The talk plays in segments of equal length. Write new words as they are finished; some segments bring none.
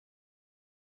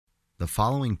The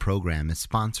following program is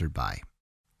sponsored by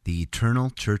the Eternal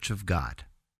Church of God.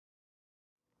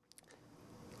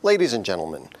 Ladies and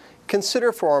gentlemen,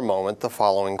 consider for a moment the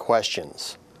following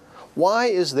questions. Why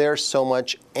is there so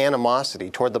much animosity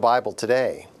toward the Bible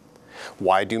today?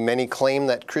 Why do many claim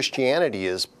that Christianity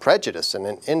is prejudiced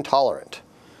and intolerant?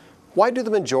 Why do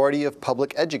the majority of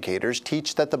public educators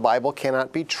teach that the Bible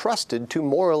cannot be trusted to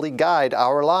morally guide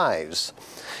our lives?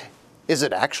 Is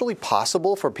it actually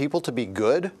possible for people to be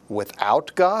good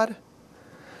without God?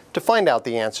 To find out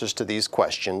the answers to these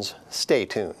questions, stay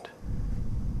tuned.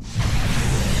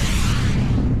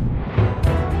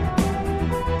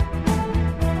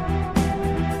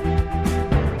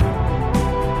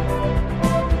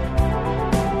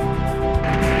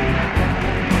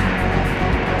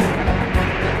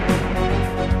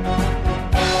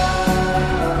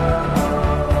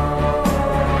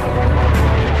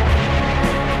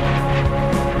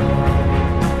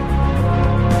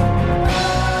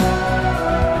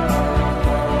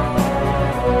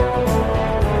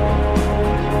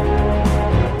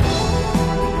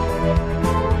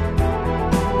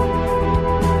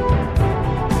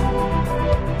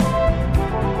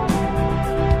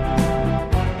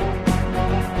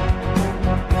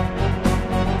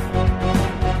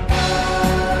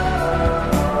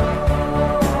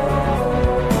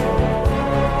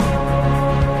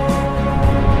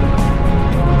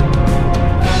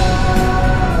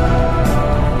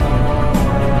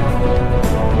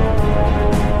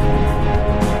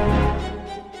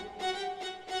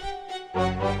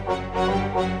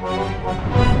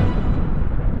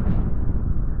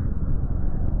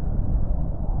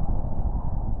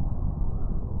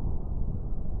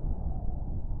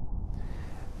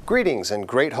 Greetings and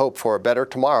great hope for a better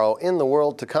tomorrow in the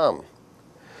world to come.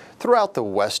 Throughout the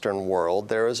Western world,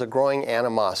 there is a growing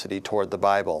animosity toward the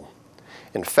Bible.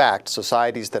 In fact,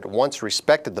 societies that once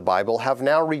respected the Bible have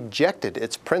now rejected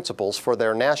its principles for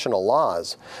their national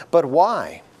laws. But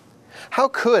why? How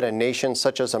could a nation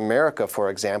such as America, for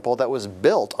example, that was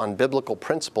built on biblical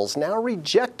principles, now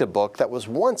reject a book that was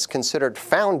once considered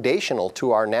foundational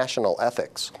to our national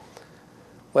ethics?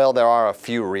 Well, there are a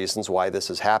few reasons why this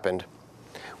has happened.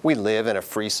 We live in a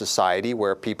free society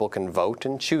where people can vote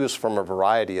and choose from a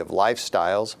variety of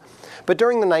lifestyles. But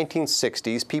during the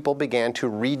 1960s, people began to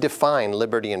redefine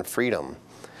liberty and freedom.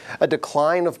 A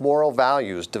decline of moral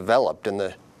values developed in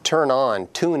the turn on,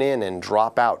 tune in, and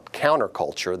drop out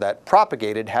counterculture that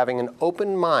propagated having an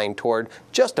open mind toward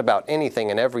just about anything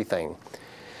and everything.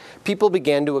 People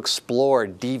began to explore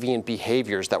deviant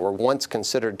behaviors that were once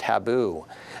considered taboo.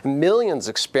 Millions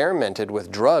experimented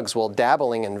with drugs while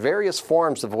dabbling in various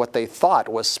forms of what they thought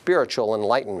was spiritual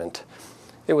enlightenment.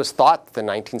 It was thought that the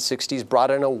 1960s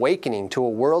brought an awakening to a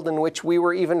world in which we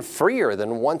were even freer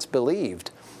than once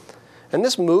believed. And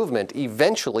this movement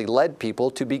eventually led people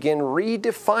to begin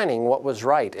redefining what was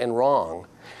right and wrong.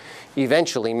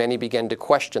 Eventually, many began to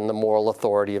question the moral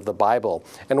authority of the Bible.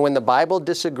 And when the Bible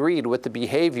disagreed with the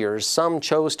behaviors some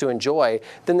chose to enjoy,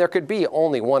 then there could be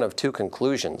only one of two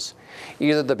conclusions.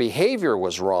 Either the behavior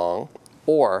was wrong,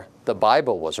 or the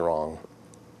Bible was wrong.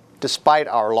 Despite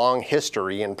our long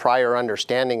history and prior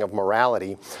understanding of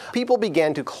morality, people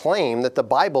began to claim that the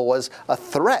Bible was a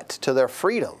threat to their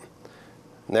freedom.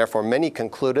 And therefore, many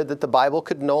concluded that the Bible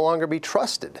could no longer be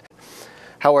trusted.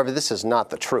 However, this is not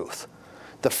the truth.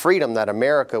 The freedom that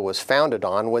America was founded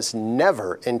on was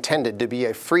never intended to be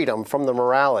a freedom from the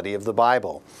morality of the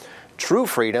Bible. True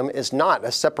freedom is not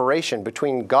a separation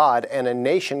between God and a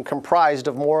nation comprised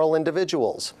of moral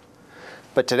individuals.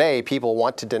 But today, people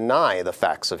want to deny the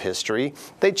facts of history.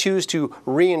 They choose to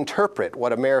reinterpret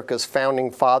what America's founding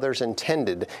fathers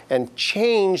intended and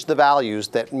change the values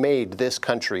that made this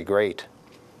country great.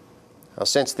 Now,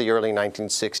 since the early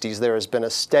 1960s, there has been a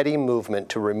steady movement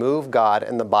to remove God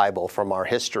and the Bible from our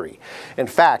history. In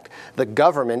fact, the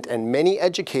government and many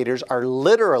educators are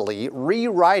literally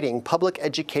rewriting public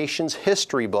education's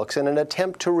history books in an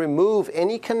attempt to remove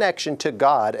any connection to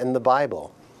God and the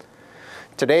Bible.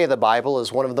 Today, the Bible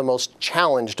is one of the most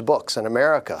challenged books in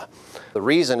America. The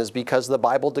reason is because the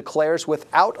Bible declares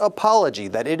without apology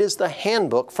that it is the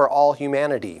handbook for all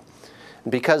humanity.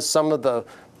 And because some of the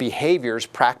behaviors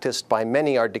practiced by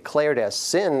many are declared as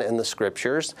sin in the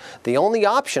Scriptures, the only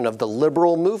option of the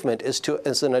liberal movement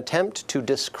is an attempt to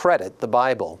discredit the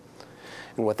Bible.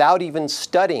 And without even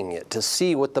studying it to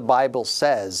see what the Bible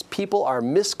says, people are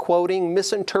misquoting,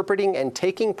 misinterpreting, and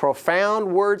taking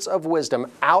profound words of wisdom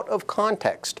out of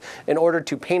context in order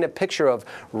to paint a picture of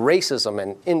racism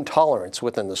and intolerance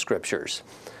within the Scriptures.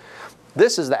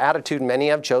 This is the attitude many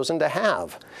have chosen to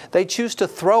have. They choose to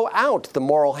throw out the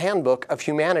moral handbook of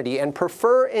humanity and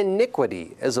prefer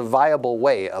iniquity as a viable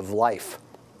way of life.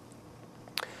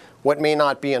 What may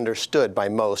not be understood by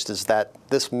most is that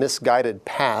this misguided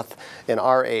path in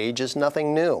our age is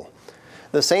nothing new.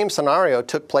 The same scenario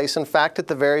took place, in fact, at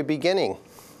the very beginning.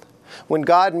 When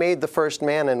God made the first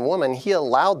man and woman, He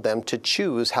allowed them to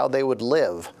choose how they would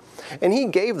live. And He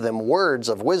gave them words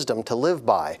of wisdom to live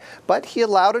by, but He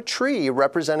allowed a tree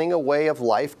representing a way of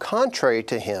life contrary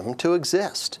to Him to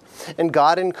exist. And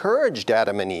God encouraged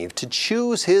Adam and Eve to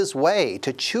choose His way,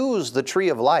 to choose the tree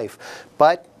of life,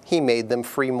 but He made them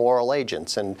free moral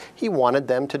agents, and He wanted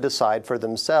them to decide for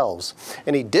themselves.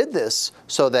 And He did this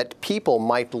so that people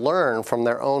might learn from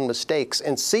their own mistakes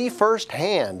and see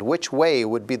firsthand which way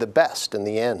would be the best in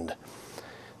the end.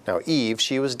 Now Eve,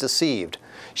 she was deceived.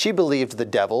 She believed the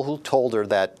devil, who told her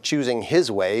that choosing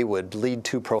his way would lead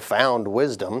to profound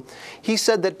wisdom. He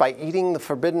said that by eating the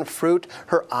forbidden fruit,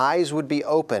 her eyes would be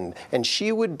opened, and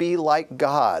she would be like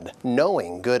God,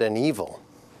 knowing good and evil.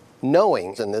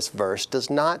 Knowing in this verse does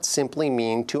not simply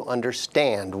mean to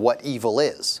understand what evil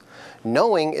is.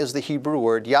 Knowing is the Hebrew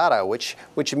word yada, which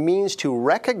means to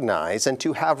recognize and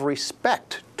to have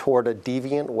respect toward a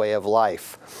deviant way of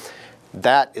life.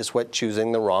 That is what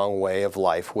choosing the wrong way of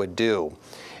life would do.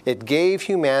 It gave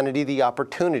humanity the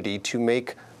opportunity to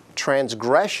make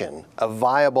transgression a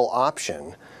viable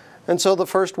option. And so the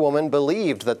first woman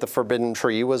believed that the forbidden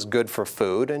tree was good for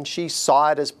food, and she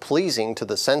saw it as pleasing to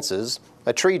the senses,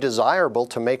 a tree desirable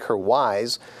to make her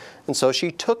wise, and so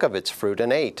she took of its fruit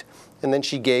and ate. And then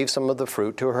she gave some of the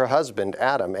fruit to her husband,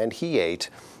 Adam, and he ate.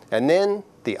 And then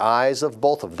the eyes of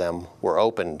both of them were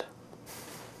opened.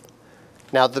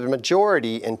 Now, the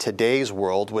majority in today's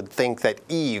world would think that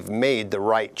Eve made the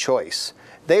right choice.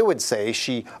 They would say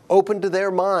she opened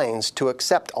their minds to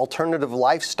accept alternative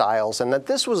lifestyles, and that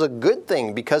this was a good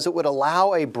thing because it would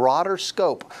allow a broader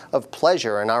scope of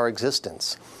pleasure in our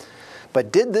existence.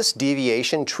 But did this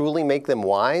deviation truly make them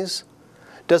wise?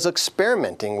 Does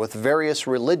experimenting with various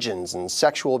religions and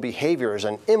sexual behaviors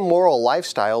and immoral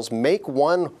lifestyles make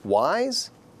one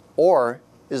wise? Or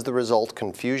is the result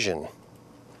confusion?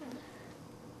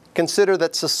 Consider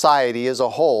that society as a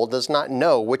whole does not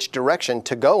know which direction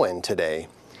to go in today.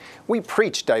 We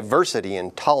preach diversity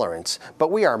and tolerance,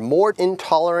 but we are more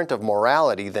intolerant of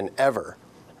morality than ever.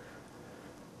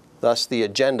 Thus, the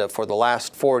agenda for the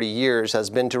last 40 years has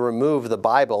been to remove the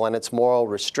Bible and its moral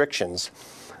restrictions.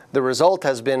 The result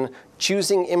has been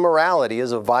choosing immorality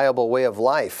as a viable way of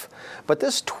life. But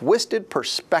this twisted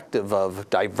perspective of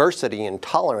diversity and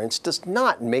tolerance does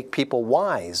not make people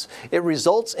wise. It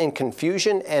results in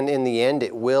confusion, and in the end,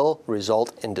 it will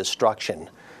result in destruction.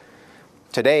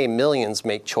 Today, millions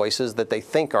make choices that they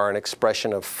think are an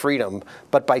expression of freedom,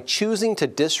 but by choosing to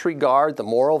disregard the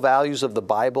moral values of the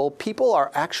Bible, people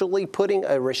are actually putting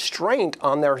a restraint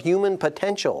on their human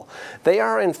potential. They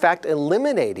are, in fact,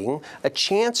 eliminating a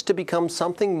chance to become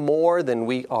something more than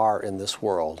we are in this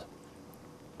world.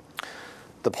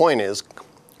 The point is,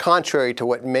 contrary to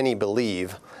what many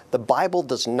believe, the Bible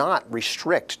does not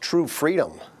restrict true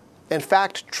freedom. In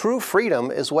fact, true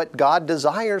freedom is what God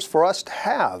desires for us to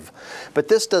have. But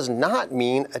this does not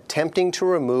mean attempting to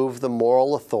remove the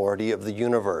moral authority of the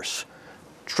universe.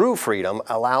 True freedom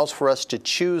allows for us to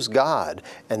choose God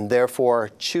and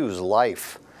therefore choose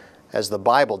life. As the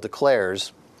Bible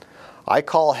declares, "I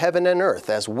call heaven and earth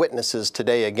as witnesses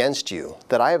today against you,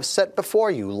 that I have set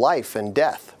before you life and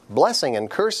death, blessing and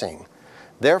cursing.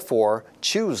 Therefore,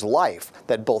 choose life,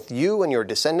 that both you and your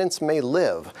descendants may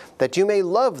live, that you may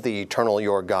love the eternal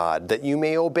your God, that you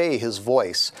may obey His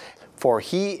voice, for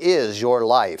He is your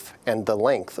life and the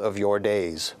length of your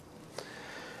days."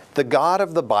 The God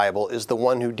of the Bible is the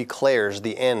one who declares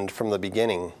the end from the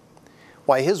beginning.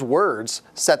 Why, His words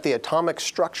set the atomic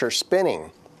structure spinning.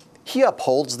 He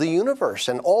upholds the universe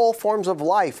and all forms of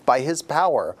life by His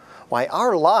power. Why,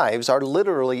 our lives are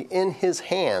literally in His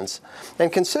hands.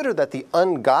 And consider that the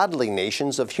ungodly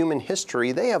nations of human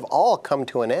history, they have all come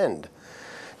to an end.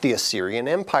 The Assyrian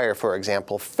Empire, for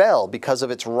example, fell because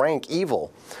of its rank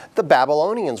evil. The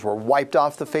Babylonians were wiped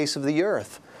off the face of the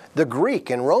earth. The Greek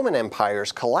and Roman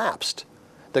empires collapsed.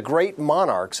 The great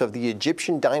monarchs of the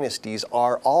Egyptian dynasties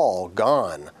are all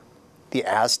gone. The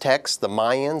Aztecs, the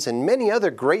Mayans, and many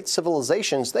other great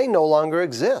civilizations, they no longer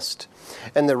exist.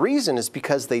 And the reason is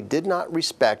because they did not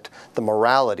respect the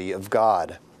morality of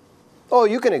God. Oh,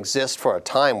 you can exist for a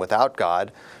time without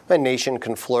God. A nation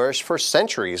can flourish for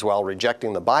centuries while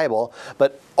rejecting the Bible,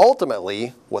 but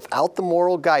ultimately, without the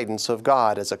moral guidance of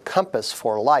God as a compass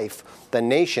for life, the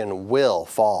nation will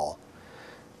fall.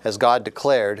 As God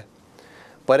declared,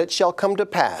 But it shall come to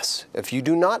pass, if you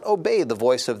do not obey the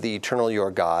voice of the Eternal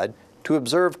your God, to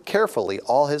observe carefully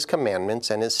all his commandments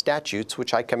and his statutes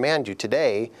which I command you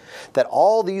today, that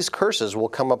all these curses will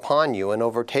come upon you and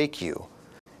overtake you.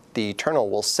 The Eternal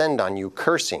will send on you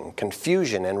cursing,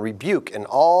 confusion, and rebuke in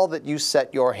all that you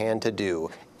set your hand to do,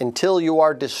 until you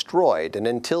are destroyed and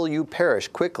until you perish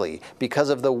quickly because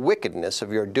of the wickedness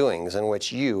of your doings in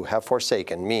which you have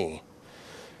forsaken me.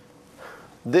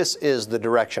 This is the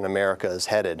direction America is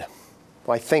headed.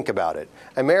 Why, think about it.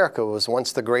 America was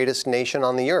once the greatest nation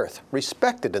on the earth,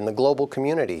 respected in the global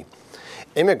community.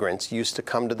 Immigrants used to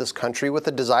come to this country with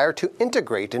a desire to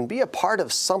integrate and be a part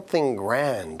of something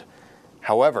grand.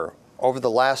 However, over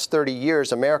the last 30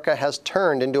 years, America has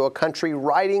turned into a country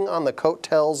riding on the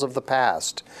coattails of the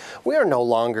past. We are no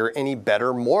longer any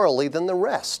better morally than the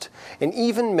rest, and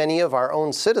even many of our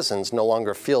own citizens no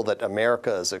longer feel that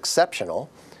America is exceptional.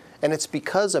 And it's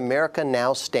because America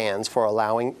now stands for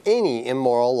allowing any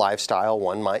immoral lifestyle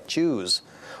one might choose.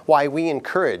 Why, we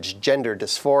encourage gender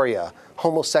dysphoria,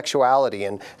 homosexuality,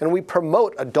 and we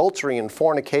promote adultery and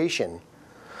fornication.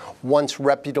 Once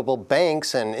reputable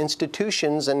banks and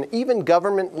institutions and even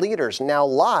government leaders now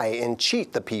lie and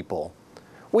cheat the people.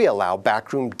 We allow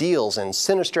backroom deals and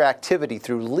sinister activity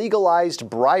through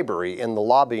legalized bribery in the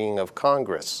lobbying of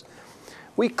Congress.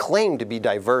 We claim to be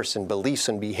diverse in beliefs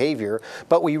and behavior,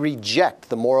 but we reject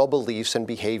the moral beliefs and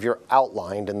behavior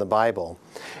outlined in the Bible.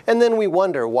 And then we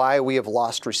wonder why we have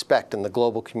lost respect in the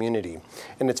global community.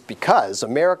 And it's because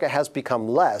America has become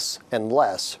less and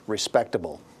less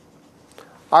respectable.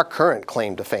 Our current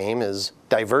claim to fame is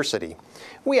diversity.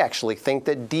 We actually think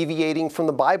that deviating from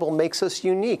the Bible makes us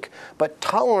unique, but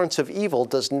tolerance of evil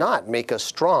does not make us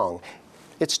strong.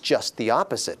 It's just the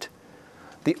opposite.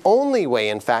 The only way,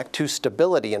 in fact, to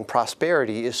stability and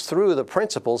prosperity is through the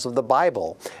principles of the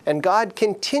Bible, and God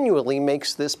continually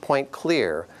makes this point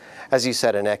clear. As he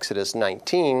said in Exodus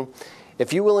 19,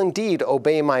 "If you will indeed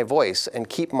obey my voice and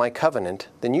keep my covenant,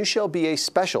 then you shall be a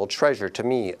special treasure to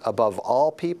me above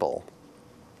all people."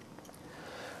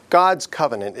 God's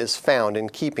covenant is found in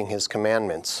keeping his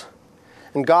commandments,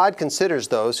 and God considers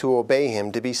those who obey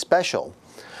him to be special.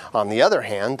 On the other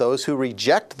hand, those who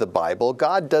reject the Bible,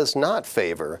 God does not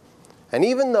favor. And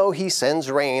even though he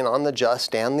sends rain on the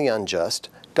just and the unjust,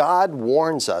 God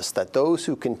warns us that those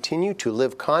who continue to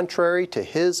live contrary to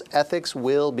his ethics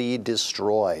will be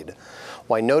destroyed.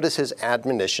 Why, notice his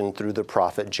admonition through the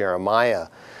prophet Jeremiah,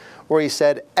 where he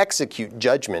said, "Execute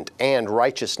judgment and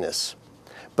righteousness.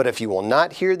 But if you will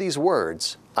not hear these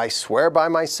words, I swear by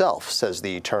myself, says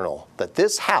the Eternal, that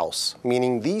this house,"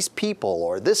 meaning these people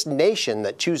or this nation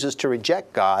that chooses to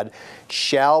reject God,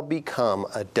 "shall become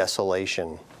a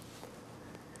desolation."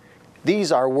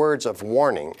 These are words of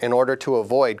warning in order to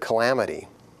avoid calamity.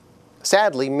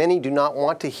 Sadly, many do not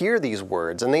want to hear these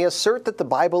words, and they assert that the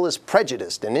Bible is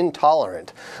prejudiced and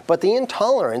intolerant. But the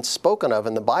intolerance spoken of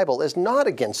in the Bible is not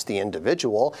against the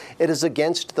individual, it is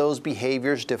against those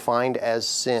behaviors defined as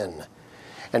sin.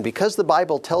 And because the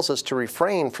Bible tells us to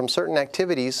refrain from certain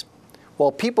activities,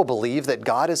 well, people believe that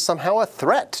God is somehow a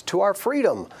threat to our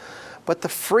freedom. But the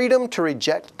freedom to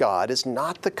reject God is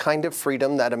not the kind of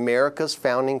freedom that America's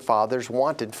founding fathers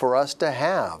wanted for us to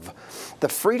have. The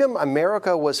freedom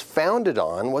America was founded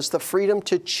on was the freedom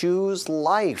to choose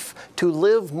life, to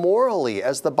live morally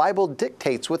as the Bible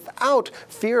dictates without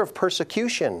fear of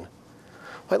persecution.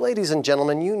 Well, ladies and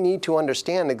gentlemen, you need to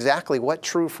understand exactly what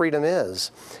true freedom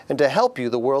is. And to help you,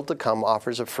 The World to Come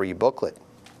offers a free booklet.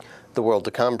 The World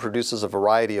to Come produces a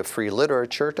variety of free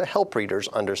literature to help readers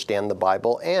understand the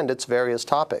Bible and its various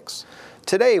topics.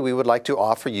 Today, we would like to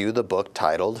offer you the book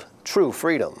titled True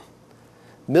Freedom.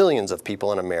 Millions of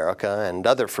people in America and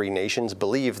other free nations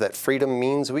believe that freedom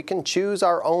means we can choose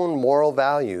our own moral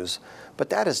values. But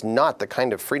that is not the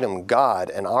kind of freedom God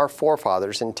and our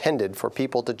forefathers intended for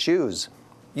people to choose.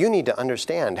 You need to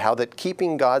understand how that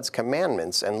keeping God's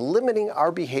commandments and limiting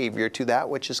our behavior to that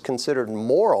which is considered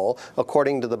moral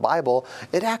according to the Bible,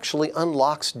 it actually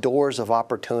unlocks doors of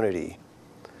opportunity.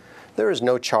 There is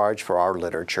no charge for our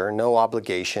literature, no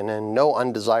obligation, and no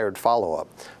undesired follow-up.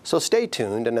 So stay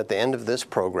tuned, and at the end of this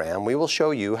program, we will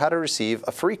show you how to receive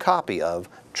a free copy of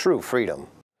True Freedom.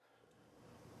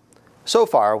 So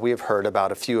far, we have heard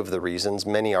about a few of the reasons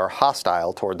many are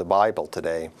hostile toward the Bible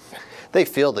today. They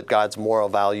feel that God's moral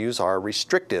values are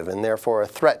restrictive and therefore a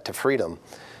threat to freedom.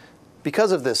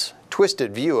 Because of this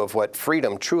twisted view of what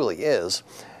freedom truly is,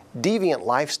 deviant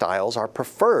lifestyles are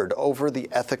preferred over the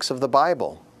ethics of the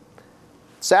Bible.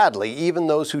 Sadly, even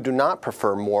those who do not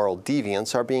prefer moral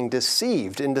deviance are being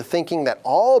deceived into thinking that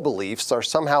all beliefs are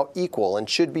somehow equal and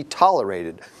should be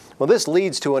tolerated. Well, this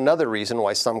leads to another reason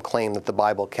why some claim that the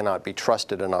Bible cannot be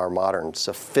trusted in our modern,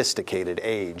 sophisticated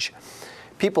age.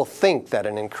 People think that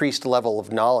an increased level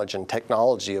of knowledge and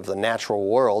technology of the natural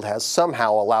world has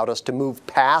somehow allowed us to move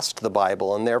past the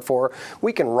Bible, and therefore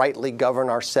we can rightly govern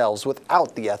ourselves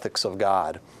without the ethics of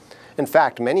God. In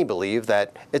fact, many believe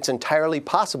that it's entirely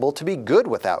possible to be good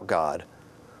without God.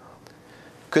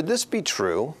 Could this be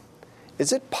true?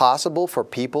 Is it possible for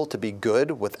people to be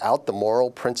good without the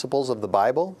moral principles of the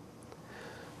Bible?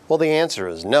 Well, the answer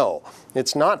is no.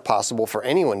 It's not possible for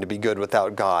anyone to be good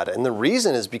without God, and the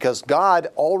reason is because God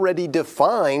already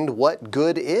defined what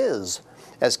good is.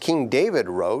 As King David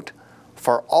wrote,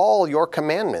 "For all your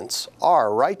commandments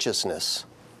are righteousness."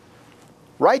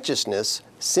 Righteousness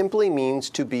simply means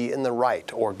to be in the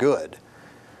right or good.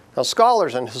 Now,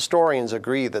 scholars and historians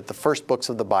agree that the first books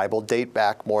of the Bible date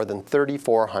back more than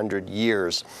 3,400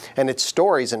 years, and its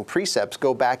stories and precepts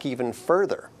go back even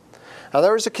further. Now,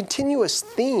 there is a continuous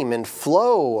theme and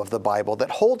flow of the Bible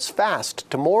that holds fast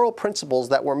to moral principles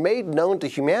that were made known to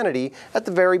humanity at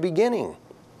the very beginning.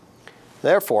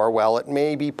 Therefore, while it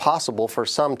may be possible for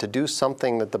some to do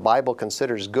something that the Bible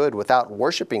considers good without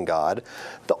worshiping God,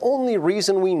 the only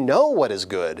reason we know what is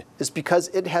good is because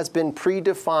it has been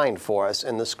predefined for us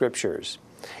in the Scriptures.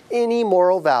 Any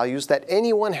moral values that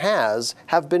anyone has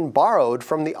have been borrowed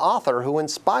from the author who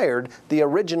inspired the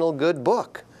original good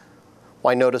book.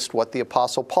 Why, notice what the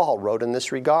Apostle Paul wrote in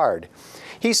this regard.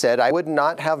 He said, "I would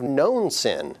not have known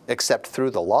sin except through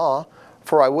the law,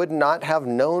 for I would not have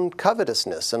known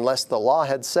covetousness unless the law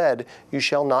had said, 'You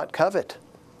shall not covet.'"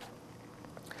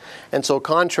 And so,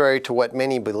 contrary to what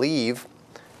many believe,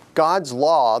 God's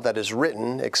law that is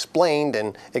written, explained,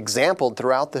 and exampled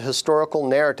throughout the historical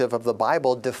narrative of the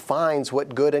Bible defines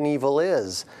what good and evil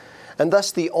is. And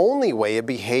thus the only way a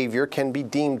behavior can be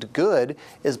deemed good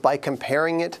is by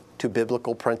comparing it to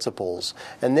biblical principles.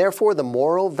 And therefore the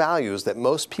moral values that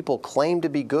most people claim to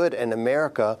be good in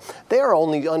America, they are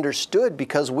only understood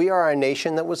because we are a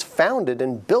nation that was founded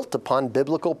and built upon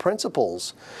biblical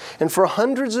principles. And for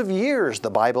hundreds of years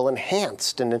the Bible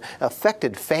enhanced and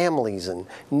affected families and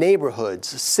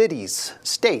neighborhoods, cities,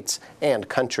 states, and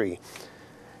country.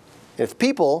 If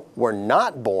people were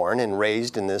not born and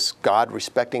raised in this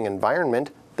God-respecting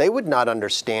environment, they would not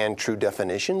understand true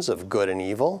definitions of good and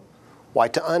evil. Why,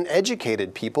 to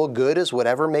uneducated people, good is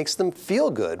whatever makes them feel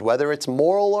good, whether it's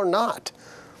moral or not.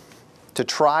 To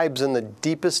tribes in the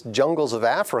deepest jungles of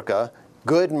Africa,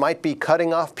 good might be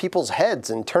cutting off people's heads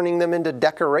and turning them into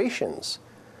decorations.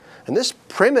 And this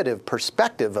primitive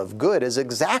perspective of good is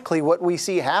exactly what we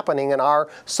see happening in our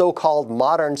so-called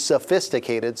modern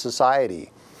sophisticated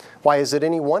society. Why is it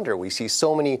any wonder we see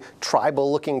so many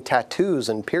tribal-looking tattoos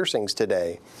and piercings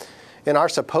today? In our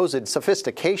supposed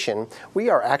sophistication,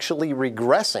 we are actually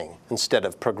regressing instead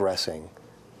of progressing.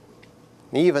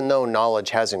 Even though knowledge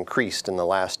has increased in the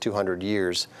last 200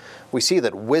 years, we see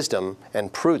that wisdom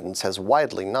and prudence has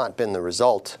widely not been the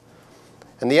result.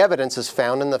 And the evidence is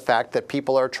found in the fact that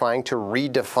people are trying to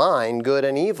redefine good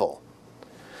and evil.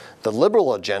 The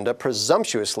liberal agenda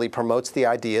presumptuously promotes the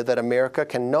idea that America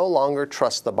can no longer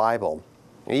trust the Bible.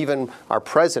 Even our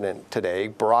president today,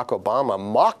 Barack Obama,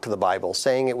 mocked the Bible,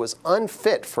 saying it was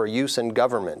unfit for use in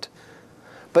government.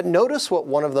 But notice what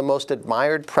one of the most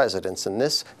admired presidents in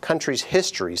this country's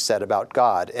history said about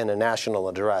God in a national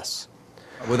address.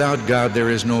 "Without God, there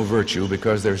is no virtue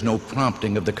because there's no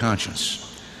prompting of the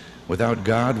conscience. Without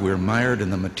God, we're mired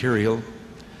in the material,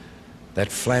 that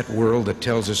flat world that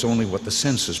tells us only what the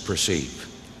senses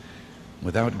perceive.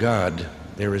 Without God,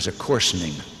 there is a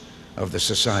coarsening of the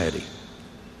society.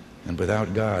 And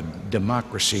without God,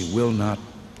 democracy will not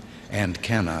and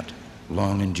cannot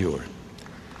long endure.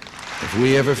 If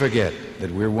we ever forget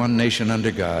that we're one nation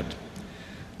under God,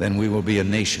 then we will be a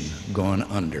nation gone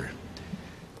under."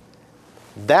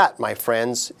 That, my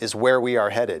friends, is where we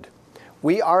are headed.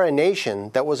 We are a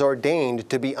nation that was ordained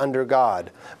to be under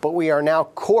God, but we are now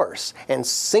coarse and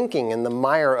sinking in the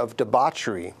mire of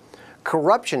debauchery.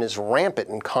 Corruption is rampant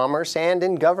in commerce and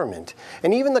in government,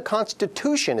 and even the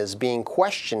Constitution is being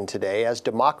questioned today as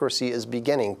democracy is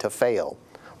beginning to fail.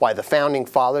 Why, the founding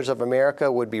fathers of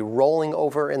America would be rolling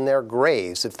over in their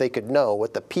graves if they could know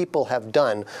what the people have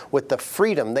done with the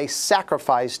freedom they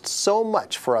sacrificed so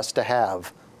much for us to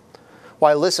have.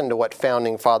 Why, listen to what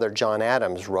founding father John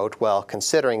Adams wrote while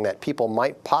considering that people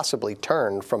might possibly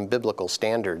turn from biblical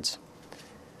standards.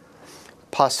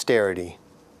 "Posterity,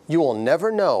 you will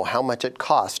never know how much it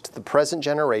cost the present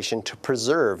generation to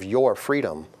preserve your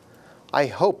freedom. I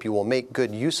hope you will make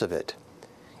good use of it.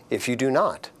 If you do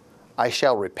not, I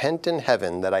shall repent in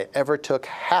heaven that I ever took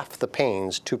half the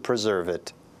pains to preserve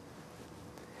it.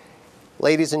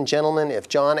 Ladies and gentlemen, if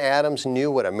John Adams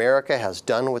knew what America has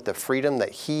done with the freedom that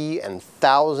he and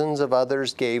thousands of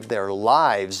others gave their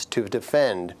lives to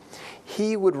defend,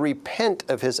 he would repent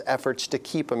of his efforts to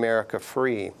keep America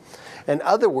free. In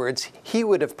other words, he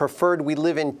would have preferred we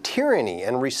live in tyranny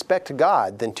and respect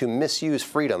God than to misuse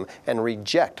freedom and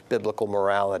reject biblical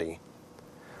morality.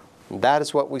 That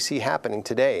is what we see happening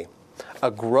today.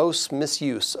 A gross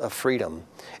misuse of freedom.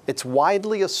 It's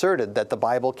widely asserted that the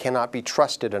Bible cannot be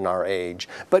trusted in our age,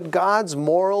 but God's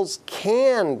morals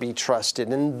can be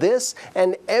trusted in this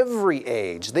and every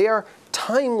age. They are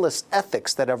timeless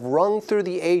ethics that have rung through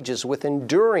the ages with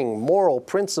enduring moral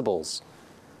principles.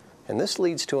 And this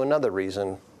leads to another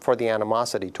reason for the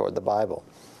animosity toward the Bible.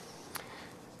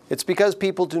 It's because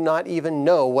people do not even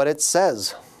know what it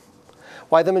says.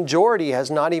 Why, the majority has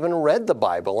not even read the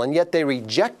Bible, and yet they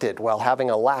reject it while having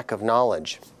a lack of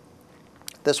knowledge.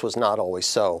 This was not always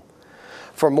so.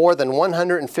 For more than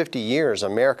 150 years,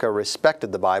 America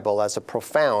respected the Bible as a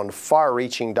profound,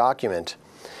 far-reaching document.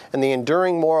 And the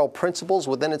enduring moral principles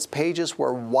within its pages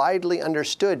were widely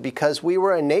understood because we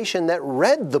were a nation that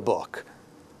read the book.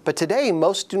 But today,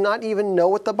 most do not even know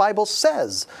what the Bible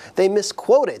says. They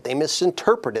misquote it, they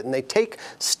misinterpret it, and they take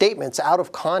statements out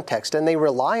of context, and they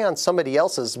rely on somebody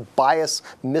else's biased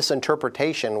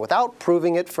misinterpretation without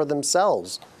proving it for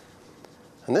themselves.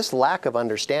 And this lack of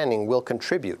understanding will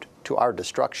contribute to our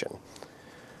destruction.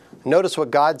 Notice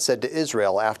what God said to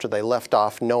Israel after they left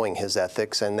off knowing His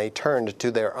ethics and they turned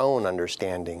to their own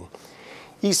understanding.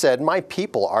 He said, "My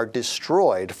people are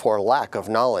destroyed for lack of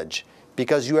knowledge.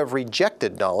 Because you have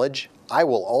rejected knowledge, I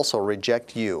will also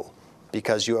reject you.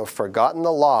 Because you have forgotten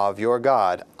the law of your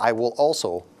God, I will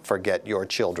also forget your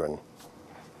children."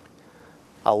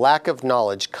 A lack of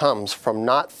knowledge comes from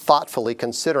not thoughtfully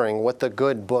considering what the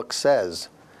good book says.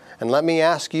 And let me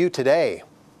ask you today,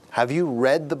 have you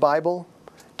read the Bible?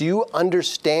 Do you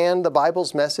understand the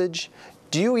Bible's message?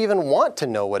 Do you even want to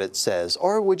know what it says?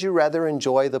 Or would you rather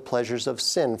enjoy the pleasures of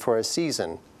sin for a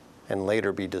season and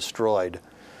later be destroyed?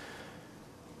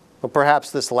 Well, perhaps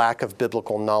this lack of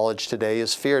biblical knowledge today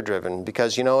is fear-driven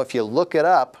because, if you look it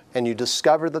up and you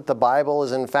discover that the Bible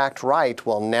is in fact right,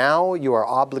 well, now you are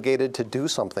obligated to do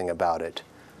something about it.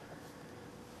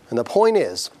 And the point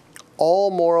is,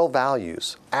 all moral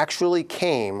values actually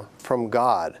came from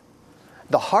God.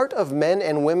 The heart of men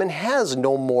and women has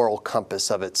no moral compass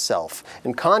of itself.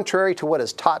 And contrary to what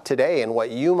is taught today and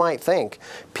what you might think,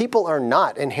 people are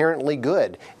not inherently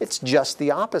good. It's just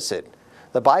the opposite.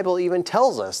 The Bible even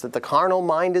tells us that the carnal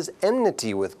mind is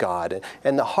enmity with God,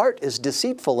 and the heart is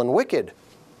deceitful and wicked.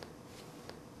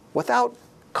 Without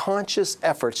conscious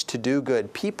efforts to do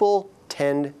good, people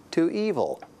tend to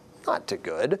evil, not to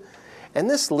good. And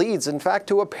this leads, in fact,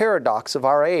 to a paradox of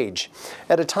our age.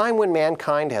 At a time when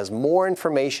mankind has more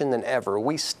information than ever,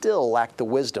 we still lack the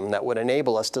wisdom that would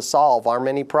enable us to solve our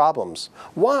many problems.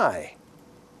 Why?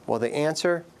 Well, the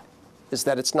answer is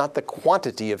that it's not the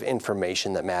quantity of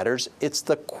information that matters, it's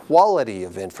the quality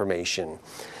of information.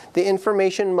 The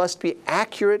information must be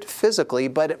accurate physically,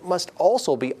 but it must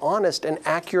also be honest and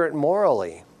accurate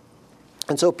morally.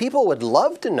 And so people would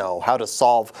love to know how to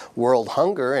solve world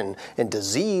hunger and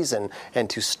disease and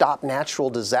to stop natural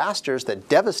disasters that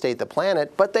devastate the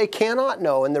planet, but they cannot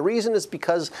know. And the reason is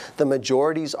because the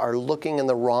majorities are looking in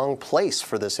the wrong place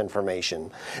for this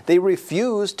information. They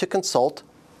refuse to consult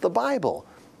the Bible.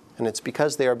 And it's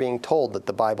because they are being told that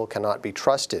the Bible cannot be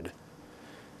trusted.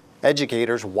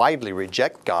 Educators widely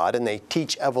reject God and they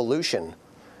teach evolution.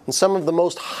 And some of the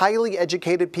most highly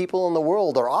educated people in the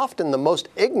world are often the most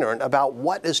ignorant about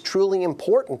what is truly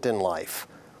important in life.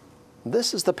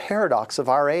 This is the paradox of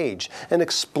our age, an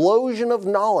explosion of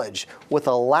knowledge with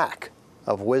a lack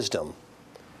of wisdom.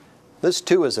 This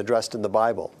too is addressed in the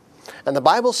Bible. And the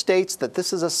Bible states that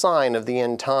this is a sign of the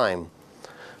end time.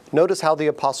 Notice how the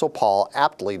Apostle Paul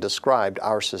aptly described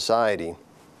our society.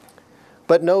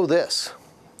 "But know this,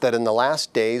 that in the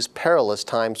last days perilous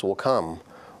times will come.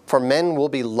 For men will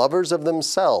be lovers of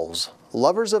themselves,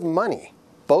 lovers of money,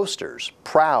 boasters,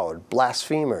 proud,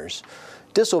 blasphemers,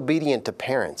 disobedient to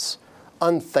parents,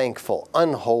 unthankful,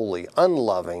 unholy,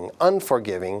 unloving,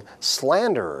 unforgiving,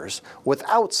 slanderers,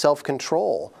 without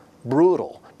self-control,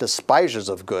 brutal, despisers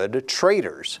of good,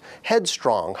 traitors,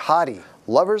 headstrong, haughty,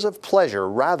 lovers of pleasure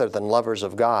rather than lovers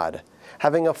of God,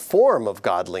 having a form of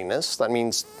godliness," that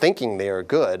means thinking they are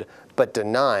good, "but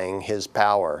denying His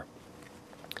power."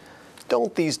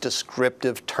 Don't these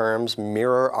descriptive terms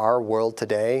mirror our world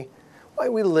today? Why,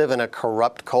 we live in a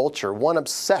corrupt culture, one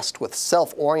obsessed with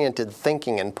self-oriented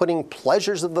thinking and putting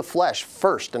pleasures of the flesh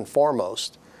first and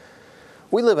foremost.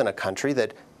 We live in a country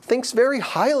that thinks very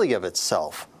highly of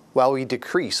itself, while we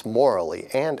decrease morally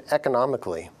and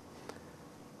economically.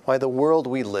 Why, the world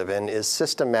we live in is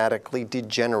systematically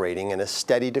degenerating in a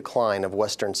steady decline of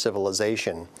Western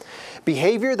civilization.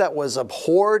 Behavior that was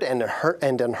abhorred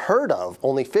and unheard of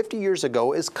only 50 years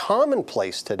ago is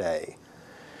commonplace today.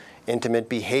 Intimate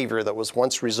behavior that was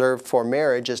once reserved for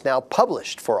marriage is now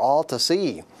published for all to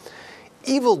see.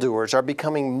 Evildoers are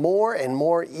becoming more and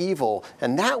more evil,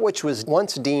 and that which was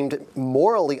once deemed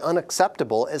morally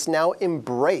unacceptable is now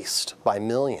embraced by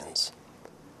millions.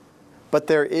 But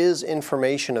there is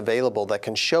information available that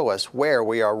can show us where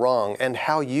we are wrong and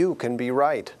how you can be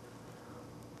right.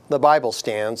 The Bible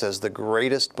stands as the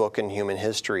greatest book in human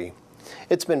history.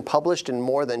 It's been published in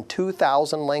more than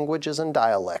 2,000 languages and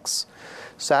dialects.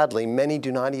 Sadly, many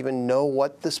do not even know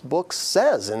what this book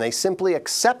says, and they simply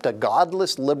accept a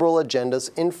godless liberal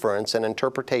agenda's inference and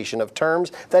interpretation of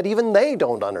terms that even they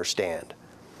don't understand.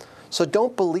 So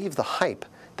don't believe the hype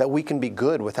that we can be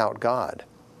good without God.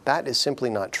 That is simply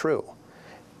not true.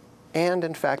 And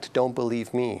in fact, don't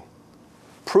believe me.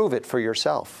 Prove it for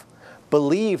yourself.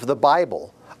 Believe the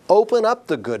Bible. Open up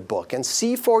the good book and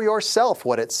see for yourself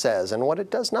what it says and what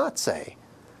it does not say.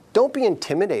 Don't be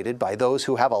intimidated by those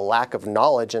who have a lack of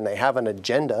knowledge and they have an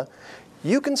agenda.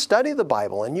 You can study the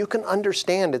Bible and you can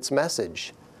understand its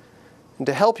message. And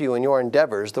to help you in your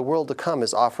endeavors, The World to Come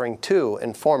is offering 2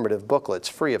 informative booklets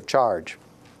free of charge.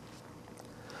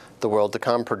 The World to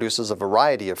Come produces a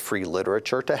variety of free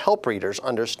literature to help readers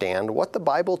understand what the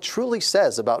Bible truly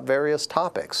says about various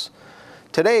topics.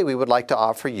 Today, we would like to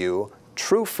offer you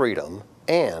True Freedom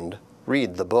and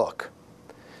Read the Book.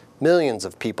 Millions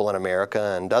of people in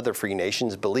America and other free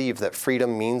nations believe that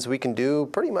freedom means we can do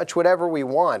pretty much whatever we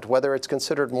want, whether it's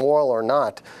considered moral or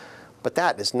not. But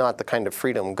that is not the kind of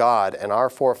freedom God and our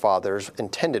forefathers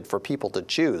intended for people to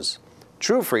choose.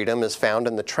 True freedom is found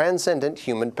in the transcendent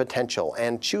human potential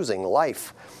and choosing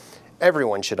life.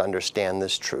 Everyone should understand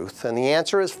this truth, and the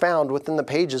answer is found within the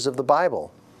pages of the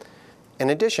Bible. In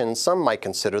addition, some might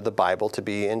consider the Bible to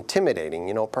be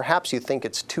intimidating. Perhaps you think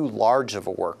it's too large of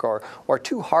a work or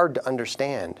too hard to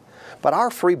understand. But our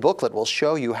free booklet will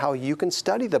show you how you can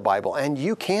study the Bible and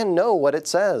you can know what it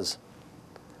says.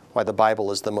 Why, the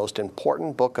Bible is the most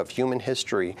important book of human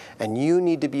history, and you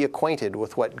need to be acquainted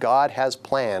with what God has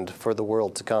planned for the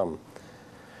world to come.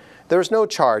 There is no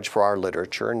charge for our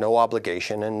literature, no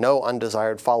obligation, and no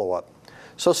undesired follow-up.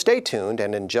 So stay tuned,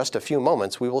 and in just a few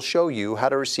moments we will show you how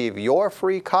to receive your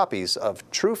free copies of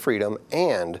True Freedom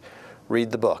and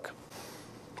Read the Book.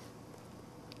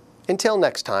 Until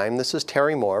next time, this is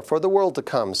Terry Moore for The World to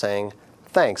Come saying,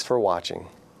 thanks for watching.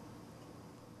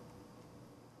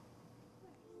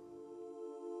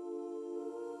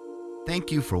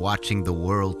 Thank you for watching The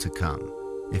World to Come.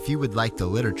 If you would like the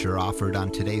literature offered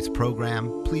on today's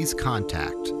program, please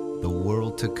contact The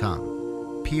World to Come,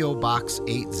 P.O. Box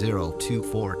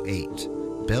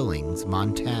 80248, Billings,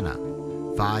 Montana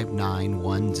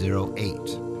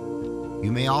 59108.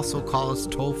 You may also call us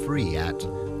toll-free at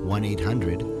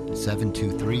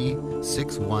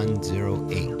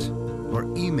 1-800-723-6108 or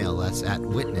email us at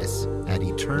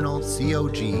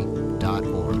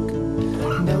witness@eternalcog.org.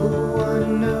 No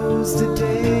one knows the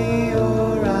day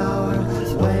or hour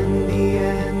when the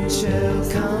end shall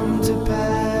come to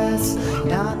pass.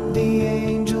 Not the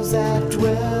angels that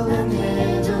dwell in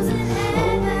heaven,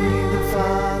 only the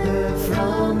Father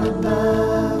from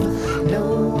above.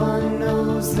 No one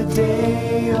knows the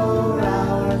day or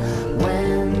hour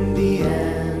when the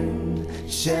end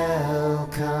shall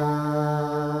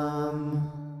come.